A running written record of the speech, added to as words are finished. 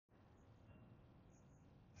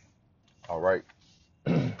All right.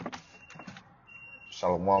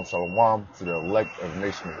 Shalom, shalom to the elect of the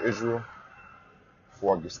nation of Israel.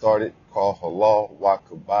 Before I get started, call halal, wa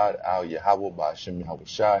kabad al Yahweh by Hashem Yahweh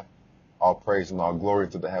Shai. All praise and all glory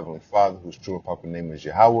to the Heavenly Father, whose true and proper name is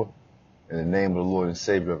Yahweh. In the name of the Lord and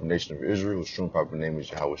Savior of the nation of Israel, whose true and proper name is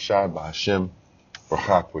Yahweh Shai by Hashem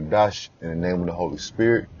Barach Kodash. In the name of the Holy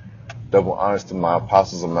Spirit. Double honors to my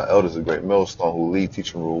apostles and my elders, a great millstone who lead,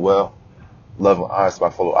 teach, and rule well. Love and honors to my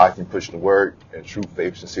fellow Akim, pushing the word and true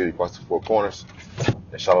faith, sincerity across the four corners.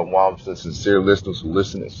 And shalom to the sincere listeners who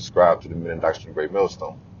listen and subscribe to the Men and Doctrine of Great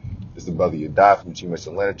Millstone. This is the brother Edified from GMS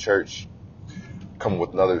Atlanta Church, coming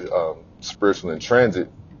with another spiritual in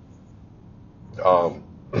transit. Gonna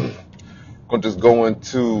just go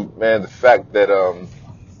into, man, the fact that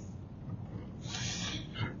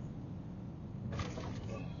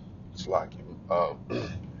it's like our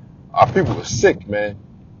people are sick, man.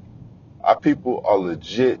 Our people are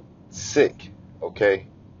legit sick, okay?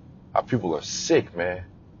 Our people are sick, man.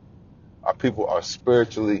 Our people are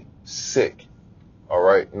spiritually sick. All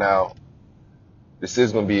right. Now, this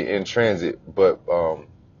is going to be in transit, but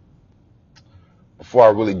before I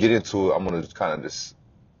really get into it, I'm going to kind of just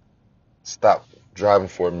stop driving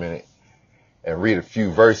for a minute and read a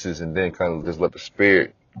few verses and then kind of just let the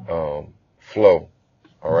spirit flow.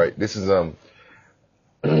 All right. This is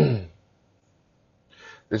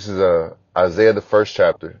Isaiah, the first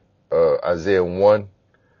chapter, Isaiah 1.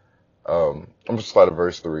 I'm just start at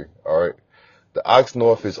verse 3. All right. The ox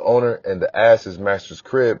knoweth his owner, and the ass his master's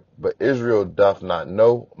crib, but Israel doth not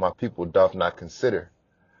know, my people doth not consider.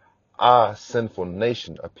 Ah, sinful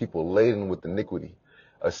nation, a people laden with iniquity,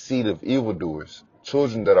 a seed of evildoers,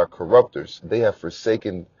 children that are corrupters. They have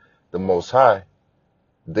forsaken the Most High.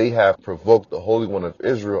 They have provoked the Holy One of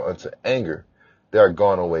Israel unto anger. They are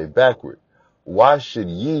gone away backward. Why should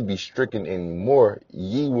ye be stricken any more?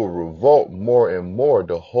 Ye will revolt more and more.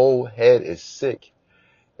 The whole head is sick,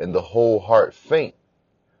 and the whole heart faint.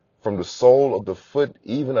 From the sole of the foot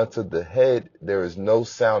even unto the head there is no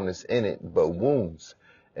soundness in it, but wounds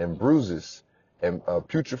and bruises and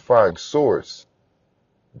putrefying sores.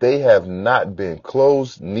 They have not been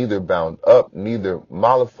closed, neither bound up, neither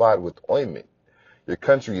mollified with ointment. Your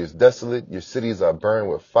country is desolate, your cities are burned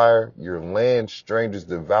with fire, your land strangers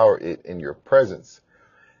devour it in your presence,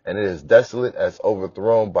 and it is desolate as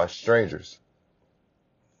overthrown by strangers.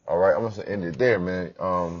 All right, I'm gonna end it there, man.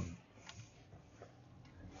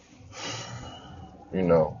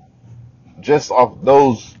 Just off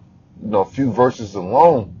those, few verses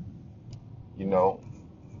alone, you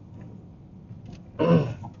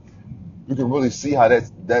can really see how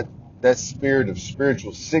that spirit of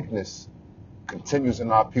spiritual sickness continues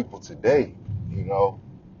in our people today,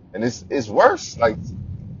 and it's worse. Like,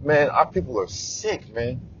 man, our people are sick,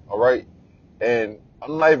 man. All right, and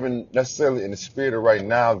I'm not even necessarily in the spirit of right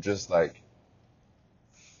now, just like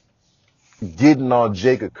getting on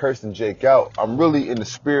Jake or cursing Jake out. I'm really in the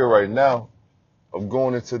spirit right now of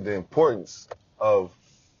going into the importance of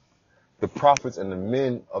the prophets and the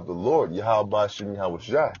men of the Lord, Yahweh Hashem Yahweh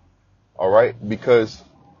Shai. All right, because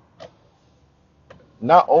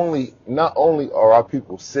not only are our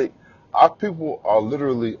people sick, our people are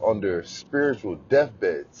literally on their spiritual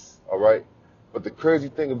deathbeds. All right, but the crazy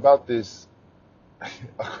thing about this,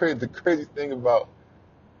 the crazy thing about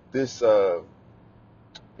this, the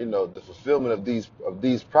fulfillment of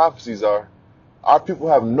these prophecies are, our people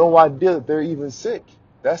have no idea that they're even sick.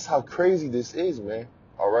 That's how crazy this is, man.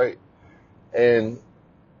 All right, and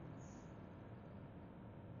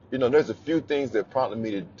there's a few things that prompted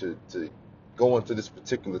me to go into this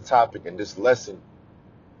particular topic and this lesson.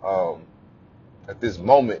 At this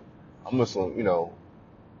moment, I'm just, like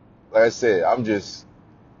I said, I'm just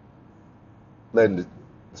letting the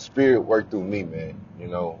spirit work through me, man,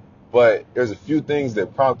 But there's a few things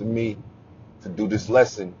that prompted me to do this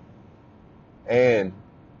lesson and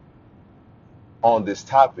on this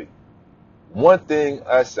topic. One thing,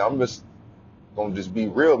 I said, I'm just going to just be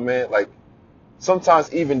real, man. Like,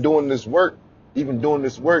 sometimes even doing this work,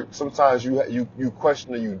 sometimes you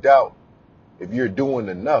question or you doubt if you're doing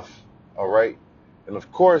enough, all right? And of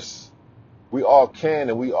course, we all can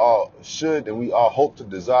and we all should and we all hope to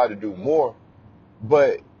desire to do more.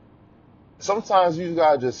 But sometimes you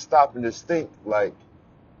gotta just stop and just think, like,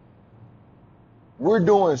 we're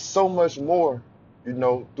doing so much more,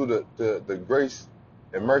 through the grace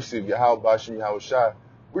and mercy of Yahweh Hashem Yahweh Shai.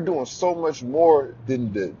 We're doing so much more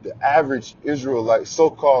than the average Israelite,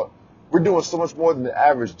 so-called. We're doing so much more than the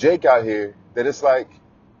average Jake out here that it's like,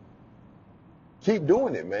 keep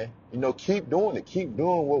doing it, man. Keep doing it. Keep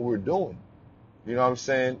doing what we're doing. You know what I'm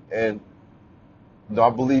saying? And No, I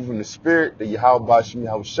believe in the Spirit, that Yahweh Bashim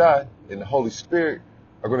Yahushai and the Holy Spirit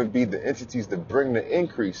are going to be the entities that bring the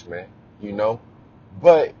increase, man. You know,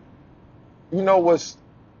 but you know what's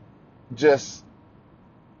just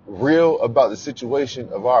real about the situation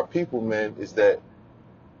of our people, man, is that,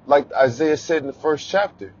 like Isaiah said in the first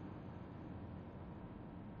chapter,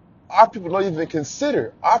 our people don't even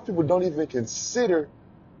consider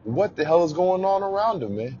what the hell is going on around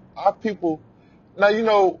them, man. Our people, now, you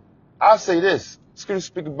know, I'll say this. Scripture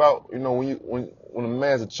speak about, you know, when a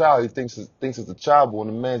man's a child, he thinks it's a child, but when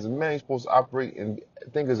a man's a man, he's supposed to operate and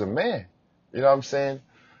think as a man. You know what I'm saying?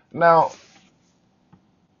 Now,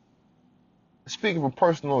 speaking from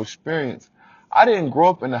personal experience, I didn't grow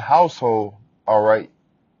up in a household, all right,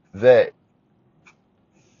 that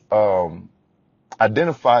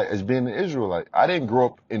identified as being an Israelite. I didn't grow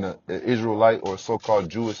up in an Israelite or a so-called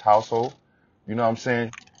Jewish household. You know what I'm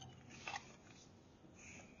saying?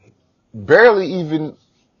 Barely even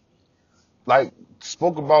like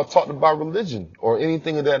talked about religion or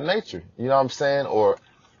anything of that nature. You know what I'm saying? Or,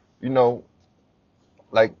 you know,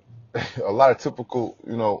 like a lot of typical,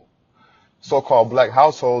 you know, so-called black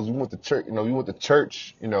households. You went to church,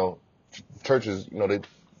 you know, churches, you know,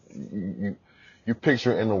 you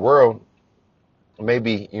picture in the world,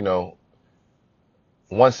 maybe, you know,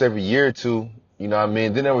 once every year or two, you know what I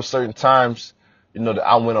mean? Then there were certain times, you know, that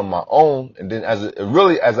I went on my own. And then as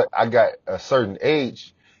I got a certain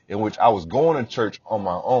age in which I was going to church on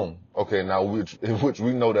my own. Okay, now which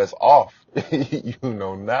we know that's off, you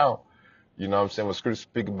know, now, you know what I'm saying? When scripture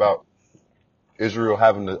speak about Israel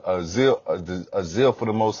having a zeal for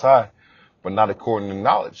the Most High, but not according to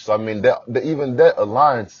knowledge. So, I mean, even that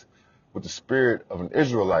aligns with the spirit of an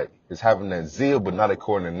Israelite, is having that zeal, but not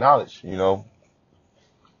according to knowledge, you know.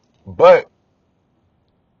 But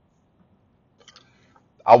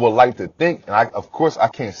I would like to think, and of course, I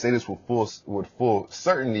can't say this with full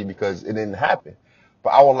certainty because it didn't happen. But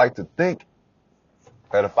I would like to think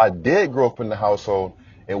that if I did grow up in the household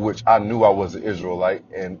in which I knew I was an Israelite,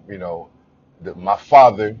 and you know, my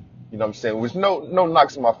father, you know what I'm saying, which no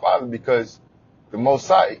knocks on my father, because the Most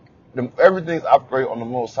High, everything's operate on the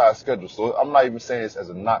Most High schedule. So I'm not even saying this as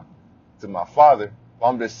a knock to my father. But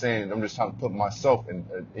I'm just saying, I'm just trying to put myself in,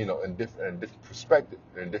 you know, in different perspective,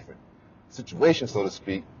 in different situation, so to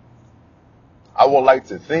speak. I would like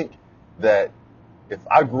to think that if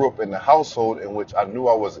I grew up in a household in which I knew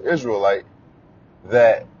I was an Israelite,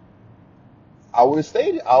 that I would have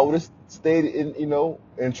stayed in, you know,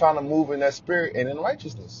 and trying to move in that spirit and in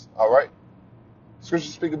righteousness. All right.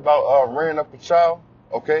 Scripture speak about rearing up a child,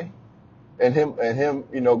 okay, and him,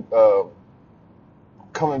 you know,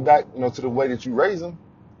 coming back, you know, to the way that you raise him,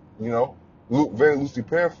 you know, very loosely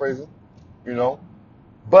paraphrasing, you know.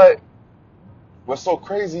 But what's so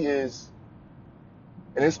crazy is,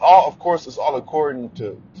 and it's all, of course, it's all according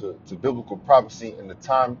to biblical prophecy and the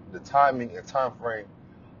timing and time frame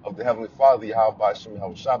of the Heavenly Father, Yahweh Bashim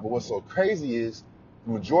Yahushua. But what's so crazy is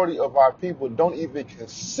the majority of our people don't even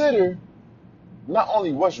consider not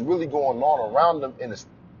only what's really going on around them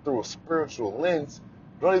through a spiritual lens,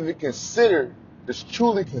 don't even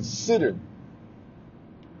truly consider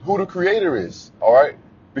who the Creator is. All right,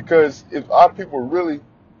 because if our people really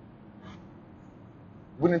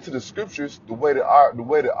went into the scriptures the way that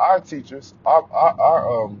our teachers,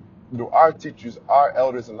 our teachers, our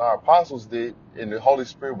elders, and our apostles did, and the Holy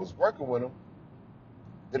Spirit was working with them,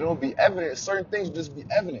 then it'll be evident. Certain things will just be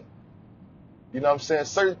evident. You know what I'm saying?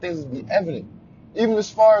 Certain things will be evident. Even as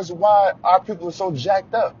far as why our people are so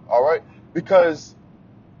jacked up, all right? Because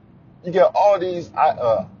you get all these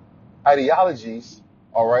ideologies,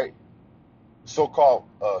 all right? So-called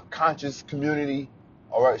conscious community,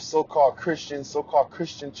 all right? So-called Christian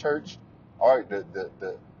church, all right?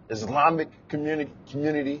 The Islamic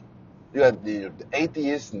community. You got the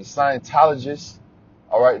atheists and the Scientologists,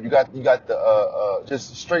 all right? You got the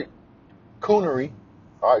just straight coonery,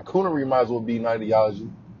 all right? Coonery might as well be an ideology.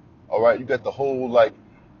 All right, you got the whole like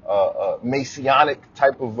Messianic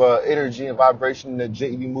type of energy and vibration that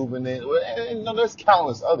JV moving in. And, no, there's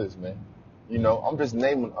countless others, man. You know, I'm just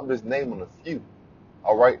naming a few.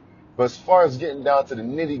 All right, but as far as getting down to the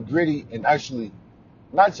nitty gritty and actually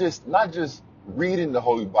not just reading the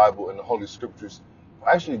Holy Bible and the Holy Scriptures,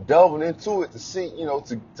 but actually delving into it to see, you know,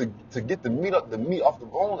 to get the meat off the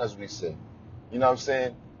bone, as we say. You know what I'm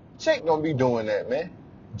saying? Jake don't be doing that, man.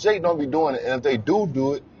 Jake don't be doing it, and if they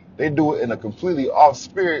do it, they do it in a completely off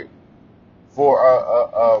spirit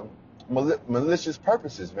for malicious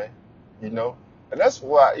purposes, man. You know, and that's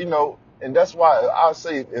why, you know, and that's why I'll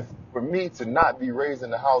say, if for me to not be raised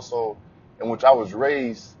in the household in which I was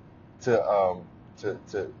raised to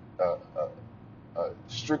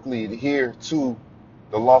strictly adhere to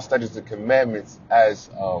the law, statutes, and commandments as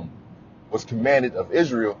was commanded of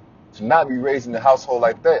Israel, to not be raised in the household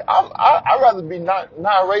like that. I'd rather be not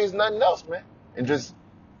raised nothing else, man, and just,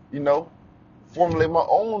 you know, formulate my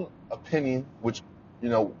own opinion, which, you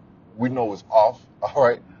know, we know is off. All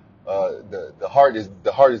right, the heart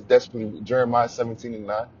is desperately, Jeremiah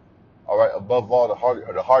 17:9. All right, above all, the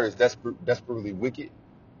heart is desperately wicked.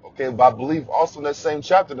 Okay, but I believe also in that same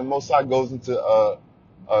chapter, the Most High goes into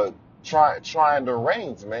trying to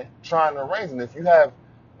reins, man, trying to reins, and if you have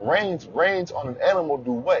reins on an animal,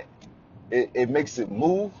 do what? It makes it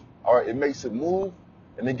move. All right, it makes it move,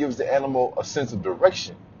 and it gives the animal a sense of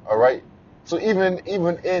direction. All right, so even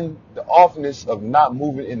in the offness of not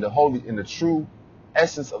moving in the true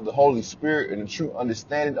essence of the Holy Spirit and the true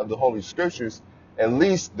understanding of the Holy Scriptures, at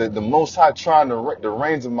least the Most High trying to the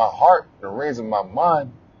reins of my heart, the reins of my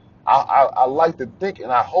mind. I like to think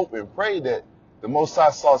and I hope and pray that the Most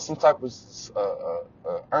High saw some type of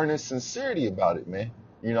earnest sincerity about it, man.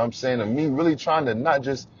 You know what I'm saying? And me really trying to not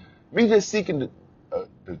just, me just seeking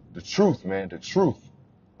the truth, man, the truth.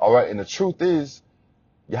 All right, and the truth is,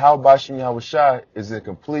 Yahweh Bashim Yahweh Shai is in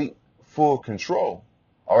complete, full control.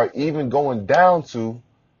 All right, even going down to,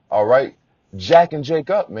 all right, Jack and Jake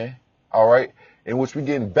up, man. All right, in which we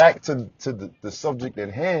getting back to the subject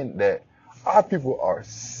at hand, that our people are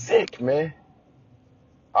sick, man.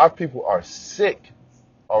 Our people are sick.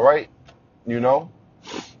 All right, you know,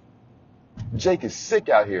 Jake is sick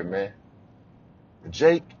out here, man.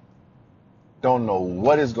 Jake don't know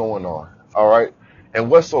what is going on. All right, and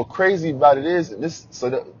what's so crazy about it is, and this, so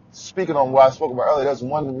that, speaking on what I spoke about earlier,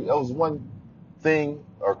 that was one thing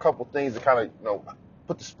or a couple things that kind of, you know,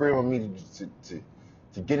 put the spirit on me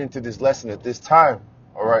to get into this lesson at this time.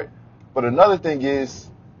 All right, but another thing is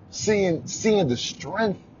seeing the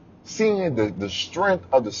strength, seeing the strength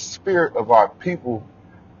of the spirit of our people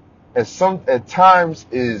at times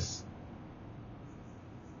is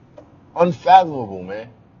unfathomable, man.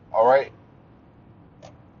 All right,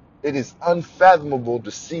 it is unfathomable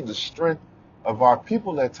to see the strength of our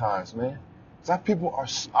people at times, man. Because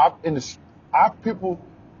our people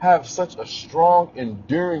have such a strong,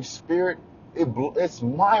 enduring spirit. It's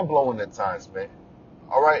mind blowing at times, man.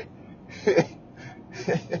 All right,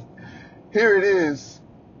 here it is.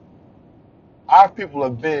 Our people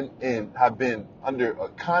have been under a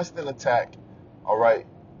constant attack. All right,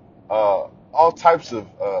 all types of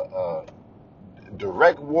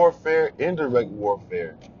direct warfare, indirect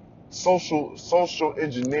warfare, social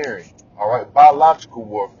engineering. All right, biological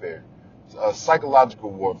warfare,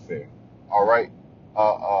 psychological warfare. All right,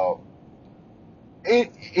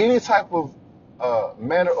 any type of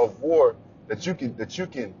manner of war that you can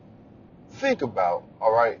think about.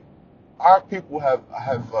 All right, our people have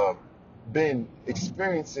been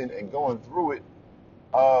experiencing and going through it,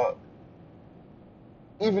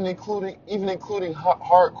 even including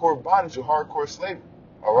hardcore bondage or hardcore slavery.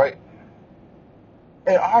 All right,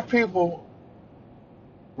 and our people,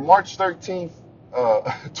 March 13th,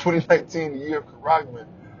 2019, the year of Karagman,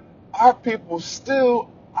 our people still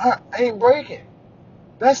ain't breaking.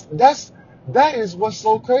 That is what's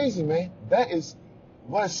so crazy, man. That is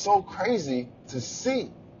what's so crazy to see,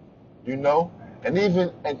 you know. And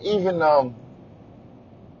even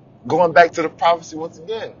going back to the prophecy once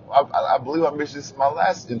again, I believe I mentioned this in my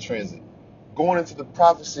last in transit. Going into the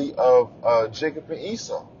prophecy of Jacob and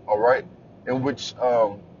Esau, all right, in which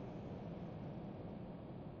the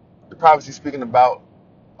prophecy speaking about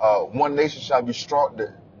one nation shall be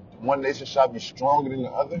one nation shall be stronger than the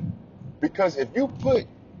other. Because if you put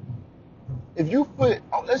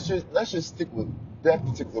let's just stick with that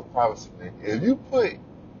particular prophecy, man. If you put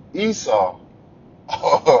Esau,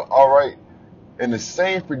 all right, in the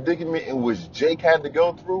same predicament in which Jake had to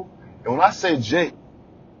go through, and when I say Jake,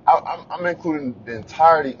 I'm including the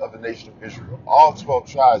entirety of the nation of Israel, all 12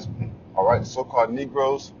 tribes, all right, the so-called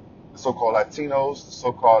Negroes, the so-called Latinos, the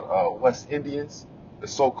so-called West Indians, the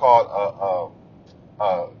so-called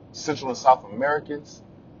Central and South Americans,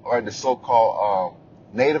 all right, the so-called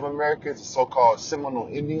Native Americans, the so-called Seminole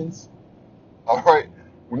Indians, all right.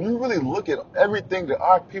 When you really look at everything that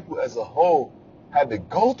our people as a whole had to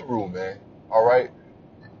go through, man, all right,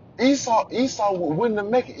 Esau wouldn't have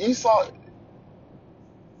made it. Esau,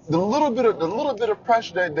 the little bit of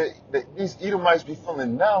pressure that these Edomites be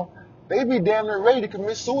feeling now, they be damn near ready to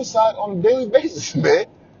commit suicide on a daily basis, man.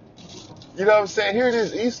 You know what I'm saying? Here it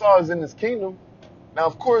is. Esau is in his kingdom. Now,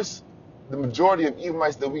 of course, the majority of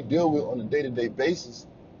Edomites that we deal with on a day-to-day basis,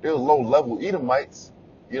 they're low-level Edomites.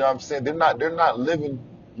 You know what I'm saying? They're not living,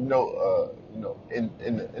 in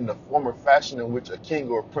the form or fashion in which a king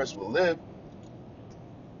or a prince would live.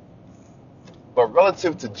 But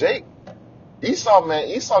relative to Jake, Esau, man,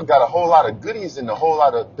 Esau got a whole lot of goodies and a whole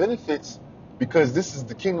lot of benefits because this is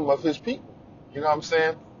the kingdom of his people. You know what I'm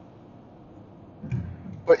saying?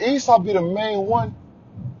 But Esau be the main one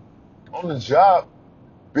on the job,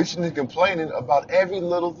 bitching and complaining about every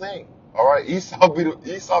little thing. All right, Esau be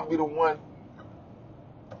the one.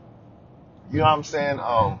 You know what I'm saying?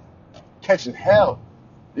 Catching hell.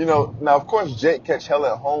 You know, now of course Jake catch hell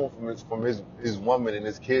at home from his woman and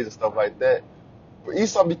his kids and stuff like that. But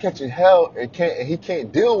Esau be catching hell and he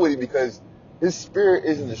can't deal with it because his spirit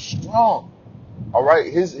isn't as strong. All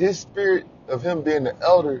right, his spirit of him being the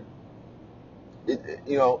elder,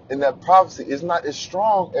 you know, in that prophecy is not as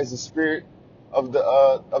strong as the spirit of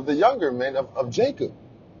the younger man of Jacob.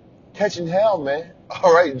 Catching hell, man.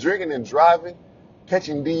 All right, drinking and driving,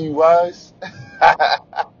 catching DUIs.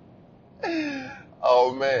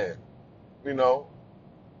 Oh man, you know,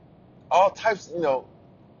 all types. You know,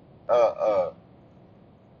 uh, uh,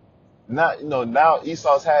 now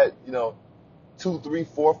Esau's had 2, 3,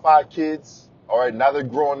 4, 5 kids. All right, now they're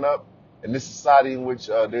growing up in this society in which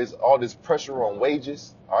there's all this pressure on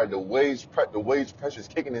wages. All right, the wage pressure is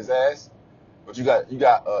kicking his ass, but you got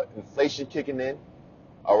inflation kicking in.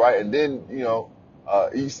 All right, and then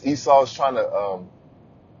Esau's trying to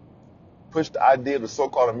push the idea of the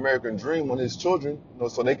so-called American dream on his children,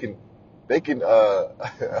 so they can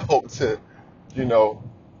hope to, you know,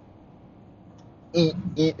 eat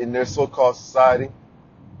in their so-called society.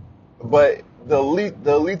 But the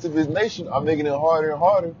elites of his nation are making it harder and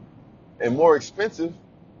harder and more expensive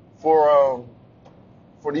for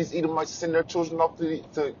these Edomites to send their children off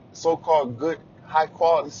to so-called good,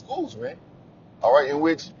 high-quality schools, man. All right, in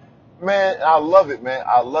which, man, I love it, man.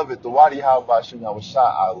 I love it. The Wadi Habashim, I was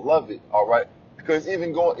shot. I love it. All right, because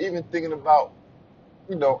even thinking about,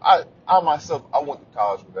 I myself, I went to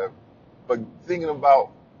college, whatever, but thinking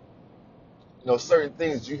about, certain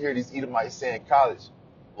things you hear these Edomites say in college.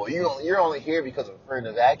 Well, you're only here because of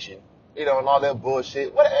affirmative action, and all that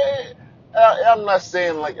bullshit. I'm not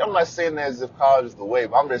saying that as if college is the way,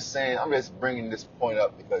 but I'm just bringing this point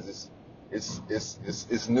up because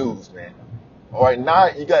it's news, man. All right, now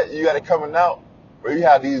you got it coming out where you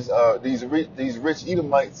have these rich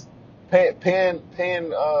Edomites paying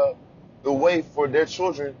the way for their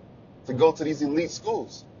children to go to these elite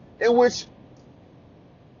schools, in which,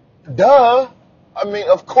 duh, I mean,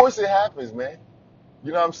 of course it happens, man.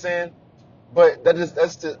 You know what I'm saying? But that's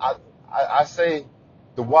just I say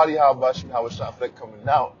the Wadi Habashim Hawashah effect coming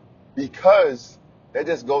out because that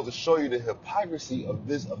just goes to show you the hypocrisy of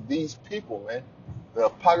these people, man. The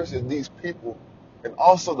hypocrisy of these people, and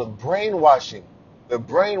also the brainwashing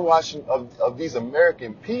of these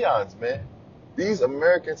American peons, man. These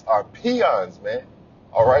Americans are peons, man.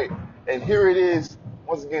 All right, and here it is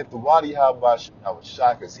once again, the Wadi Habashim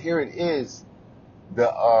Hawashah, because here it is,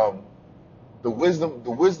 the wisdom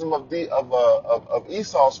of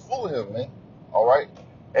Esau's fooling him, man. All right,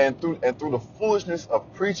 and through the foolishness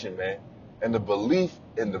of preaching, man, and the belief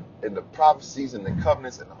in the prophecies and the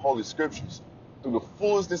covenants and the holy scriptures, through the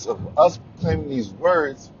foolishness of us claiming these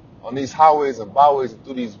words on these highways and byways and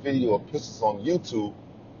through these video epistles on YouTube,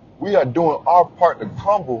 we are doing our part to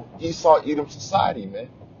crumble Esau-Edom society, man.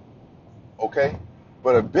 Okay,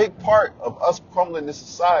 but a big part of us crumbling this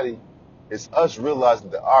society is us realizing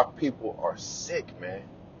that our people are sick, man.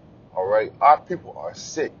 All right, our people are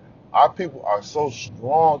sick. Our people are so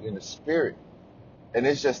strong in the spirit, and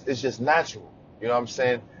it's just natural. You know what I'm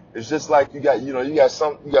saying? It's just like you got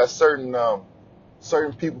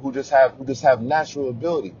certain people who just have natural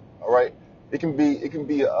ability. All right, it can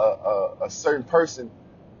be a certain person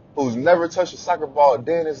who's never touched a soccer ball a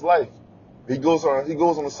day in his life. He goes on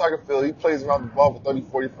the soccer field, he plays around the ball for 30,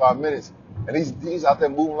 45 minutes, and he's out there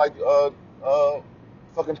moving like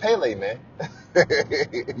fucking Pele, man.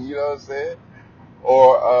 You know what I'm saying?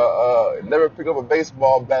 Or never pick up a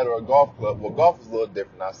baseball bat or a golf club. Well, golf is a little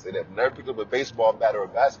different, I say that. But never pick up a baseball bat or a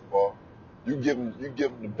basketball. You give him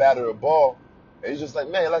the bat or a ball, and he's just like,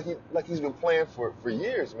 man, like he's been playing for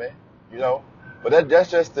years, man. You know? But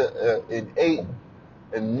that's just the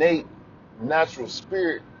innate natural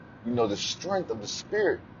spirit, the strength of the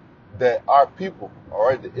spirit that our people, all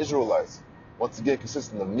right, the Israelites, once again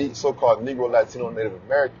consisting of so-called Negro, Latino, Native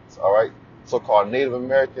Americans, all right, so-called Native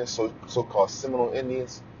Americans, so-called Seminole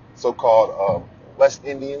Indians, so-called West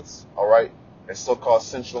Indians, all right, and so-called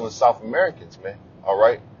Central and South Americans, man, all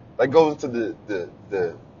right. That goes into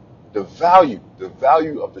the value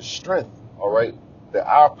of the strength, all right, that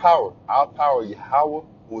our power, Yahweh,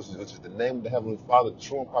 which is the name of the Heavenly Father, the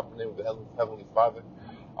true and proper name of the Heavenly Father,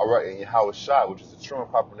 all right, and Yahweh Shai, which is the true and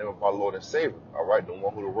proper name of our Lord and Savior, all right, the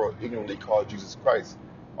one who the world ignorantly called Jesus Christ,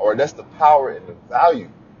 all right, that's the power and the value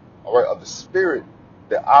all right, of the spirit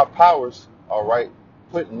that our powers, all right,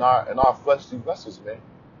 put in our fleshly vessels, man.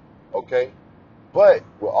 Okay? But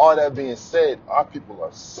with all that being said, our people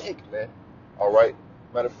are sick, man. All right?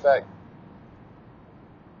 Matter of fact,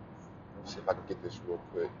 let me see if I can get this real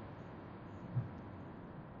quick.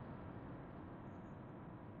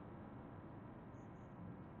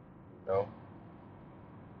 You know?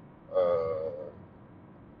 Uh,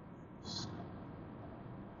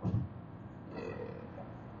 yeah.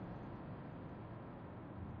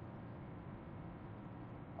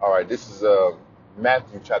 All right, this is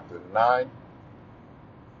Matthew chapter 9.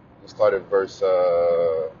 We start at verse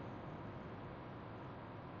I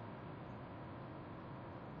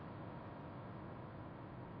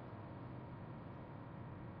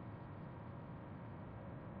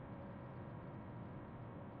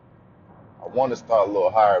want to start a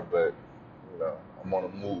little higher, but you know, I'm on a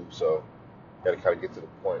move, so gotta kind of get to the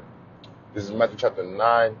point. This is Matthew chapter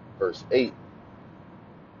 9, verse 8.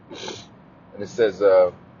 And it says,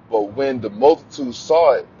 but when the multitude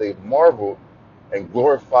saw it, they marveled and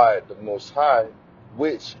glorified the Most High,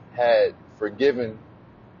 which had given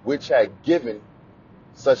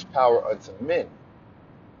such power unto men.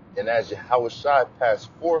 And as Yahushua passed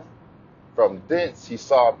forth from thence, he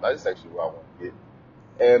saw, now this is actually what I want to get.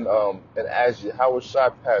 And as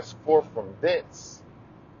Yahushua passed forth from thence,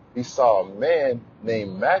 he saw a man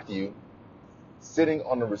named Matthew sitting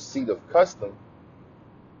on the receipt of custom,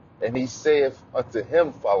 and he saith unto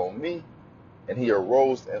him, follow me. And he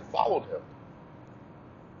arose and followed him.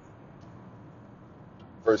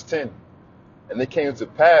 Verse 10. And it came to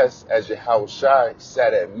pass, as Yahushua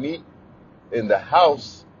sat at meat in the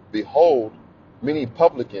house, behold, many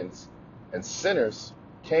publicans and sinners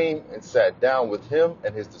came and sat down with him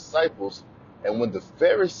and his disciples. And when the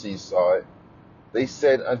Pharisees saw it, they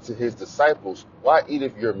said unto his disciples, why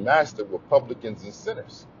eateth your master with publicans and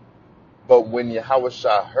sinners? But when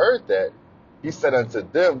Yahushua heard that, he said unto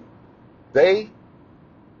them, they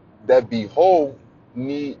that be whole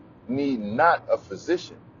need not a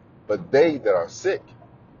physician, but they that are sick.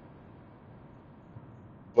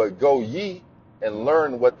 But go ye and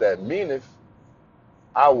learn what that meaneth.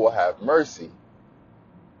 I will have mercy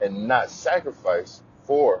and not sacrifice,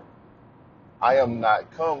 for I am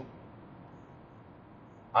not come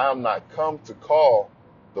to call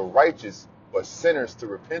the righteous, but sinners to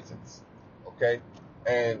repentance. Okay,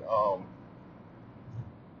 and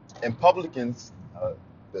publicans,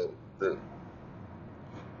 the the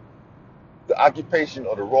the occupation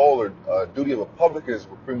or the role or duty of a publican is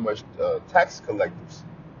pretty much tax collectors.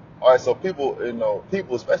 All right, so people,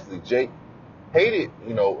 people, especially Jake, hated,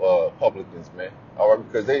 publicans, man. All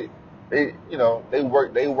right, because they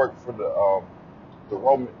work for the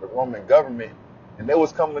Roman government, and they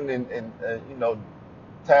was coming in and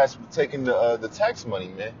tasked with taking the tax money,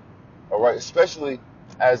 man. All right, especially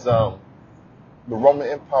as the Roman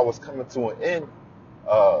Empire was coming to an end.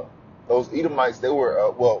 Those Edomites, they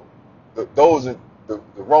were the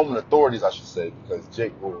Roman authorities, I should say, because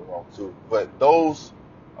Jake wrote it wrong too. But those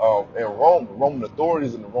in Rome, the Roman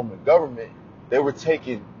authorities and the Roman government, they were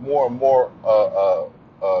taking more and more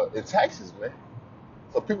in taxes, man.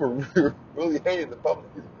 So people really hated the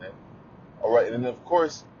publicans, man. All right, and then of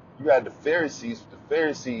course you had the Pharisees. The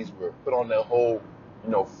Pharisees were put on that whole,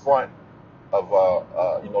 front of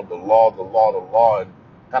the law, and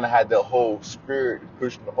kind of had that whole spirit,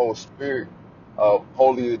 pushing the whole spirit of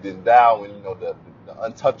holier than thou, and the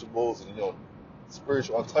untouchables, and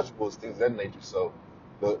spiritual untouchables, things of that nature. So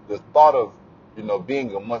the thought of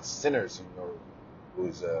being amongst sinners,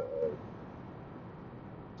 was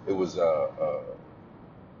it was a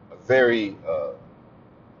very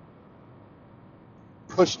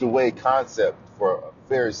pushed away concept for a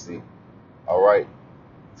Pharisee, all right,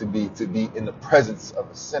 to be in the presence of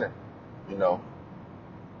a sinner,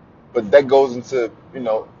 But that goes into,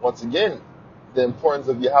 once again, the importance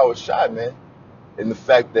of Yahushua, man, and the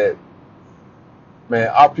fact that, man,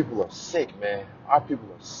 our people are sick, man. Our people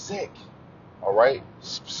are sick, all right,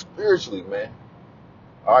 spiritually, man.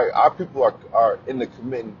 All right, our people are into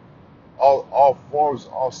committing all forms,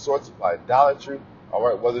 all sorts of idolatry, all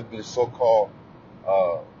right, whether it be the so-called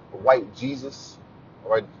white Jesus,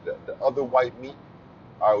 all right, the other white meat,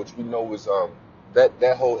 all right, which we know is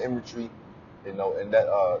that whole imagery, and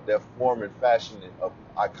that form and fashion of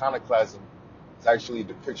iconoclasm is actually a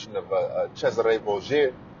depiction of Cesare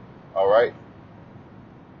Borgia, all right.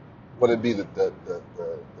 Whether it be the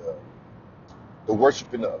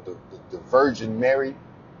worshiping of the Virgin Mary,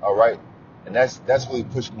 all right, and that's really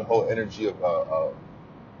pushing the whole energy of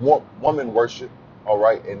woman worship, all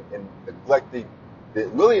right, and neglecting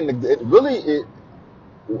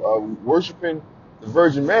worshiping the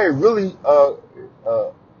Virgin Mary really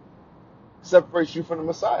separates you from the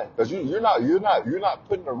Messiah, because you're not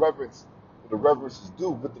putting the reverence where the reverence is due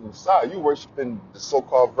with the Messiah. You worshiping the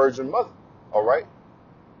so-called Virgin Mother, all right?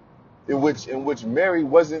 In which Mary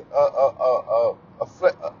wasn't a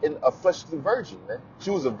fleshly virgin, man. She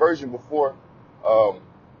was a virgin before um,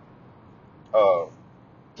 uh,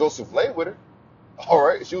 Joseph lay with her. All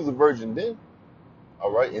right, she was a virgin then.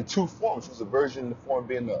 All right, in two forms. She was a virgin in the form of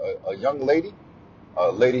being a young lady,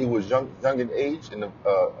 a lady who was young in age, and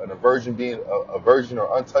a virgin being a virgin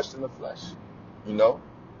or untouched in the flesh. You know,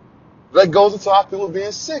 that goes into our people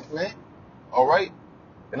being sick, man. All right,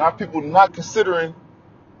 and our people not considering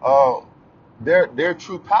uh, their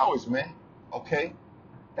true powers, man. Okay,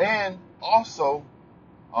 and also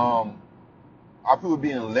our people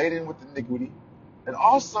being laden with iniquity, and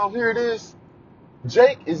also here it is.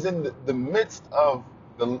 Jake is in the midst of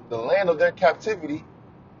the land of their captivity,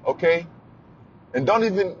 okay, and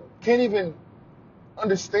can't even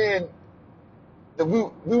understand that we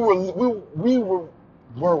were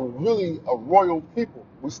really a royal people.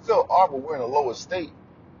 We still are, but we're in a lower state.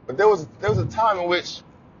 But there was a time in which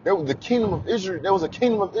there was the kingdom of Israel. There was a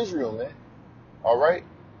kingdom of Israel, man. All right,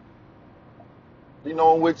 you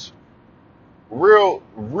know, in which real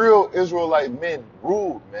Israelite men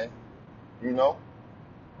ruled, man. You know,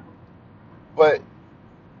 but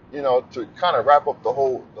to kind of wrap up the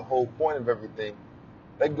whole point of everything,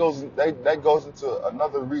 that goes into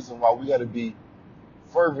another reason why we got to be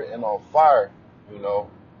fervent and on fire, you know,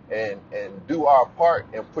 and do our part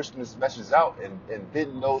in pushing this message out and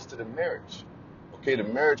bidding those to the marriage. Okay, the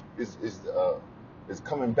marriage is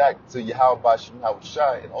coming back to Yahweh Bashem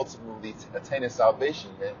Yahushai and ultimately attaining salvation,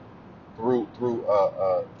 man, through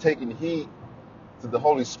taking heed to the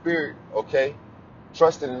Holy Spirit, okay,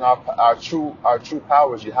 trusting in our true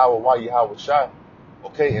powers, Yahweh Yahweh Shai,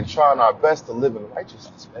 okay, and trying our best to live in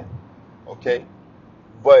righteousness, man, okay.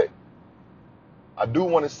 But I do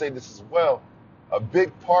want to say this as well. A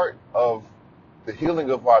big part of the healing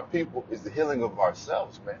of our people is the healing of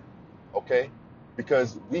ourselves, man, okay,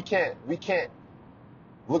 because we can't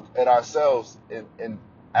look at ourselves and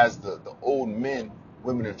as the old men,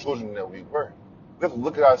 women, and children that we were. We have to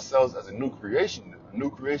look at ourselves as a new creation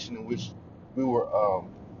in which we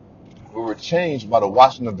were changed by the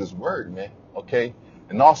washing of this word, man. Okay,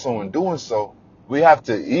 and also in doing so, we have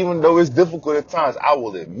to, even though it's difficult at times, I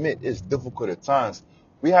will admit it's difficult at times.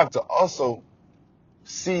 We have to also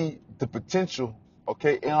see the potential,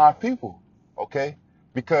 okay, in our people, okay,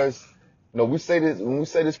 because we say this when we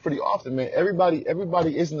say this pretty often, man. Everybody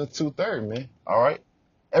isn't a 2/3, man. All right,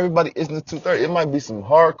 everybody isn't a 2/3. It might be some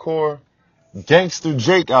hardcore gangster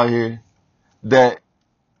Jake out here that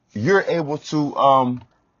you're able to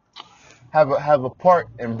have a part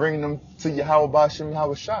in bringing them to Yahweh Bashem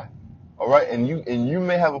Yahweh Shai. All right, and you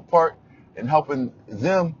may have a part in helping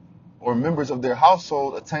them or members of their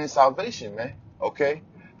household attain salvation, man. Okay,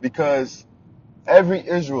 because every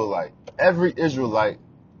Israelite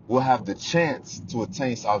will have the chance to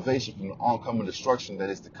attain salvation from the oncoming destruction that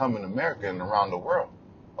is to come in America and around the world.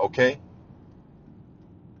 Okay,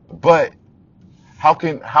 but how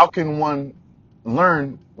can one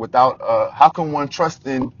learn without how can one trust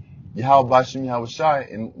in Yahweh Bashem Yahweh Shai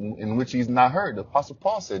in which he's not heard? The Apostle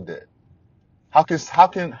Paul said that. How can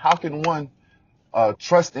one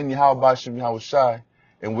trust in Yahweh Bashem Yahweh Shai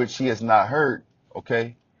in which he has not heard?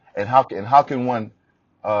 Okay, and how can one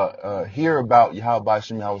hear about Yahweh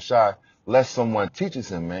Bashem Yahweh Shai lest someone teaches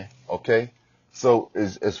him, man? Okay, so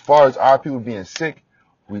as far as our people being sick,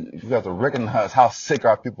 we have to recognize how sick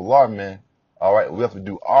our people are, man. All right, we have to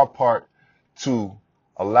do our part to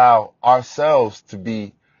allow ourselves to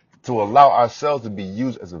be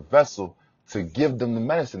used as a vessel to give them the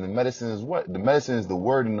medicine. The medicine is what? The medicine is the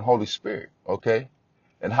word and the Holy Spirit. Okay,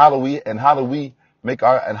 and how do we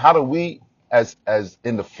as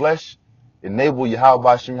in the flesh enable Yahweh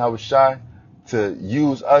Bashem Yahweh Shai to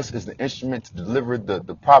use us as the instrument to deliver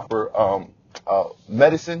the proper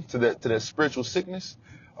medicine to that spiritual sickness?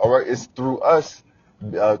 All right, it's through us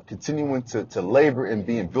continuing to labor and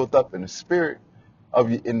being built up in the spirit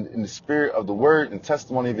in the spirit of the word and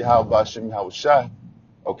testimony of Yahweh Bashem Yahweh Shai.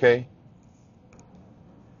 Okay,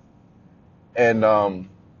 and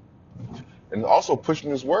also pushing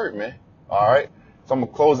this word, man. All right, so I'm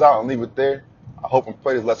gonna close out and leave it there. I hope and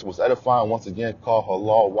pray this lesson was edifying. Once again, call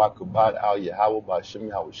Halal Wakabad Al Yahweh Bashem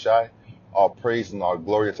Yahweh Shai. All praise and all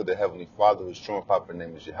glory to the Heavenly Father, whose true and proper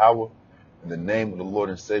name is Yahweh. In the name of the Lord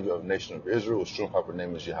and Savior of the nation of Israel, whose true and proper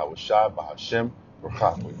name is Yahweh Shai, Bahashem,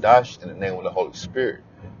 Rakaf Mudash, in the name of the Holy Spirit.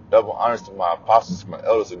 Double honors to my apostles, my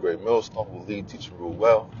elders, a great millstone who lead, teach, and rule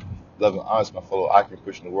well. Love and honest, my fellow Akim,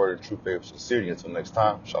 pushing the word of true faith with sincerity. Until next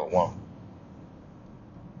time, shalom.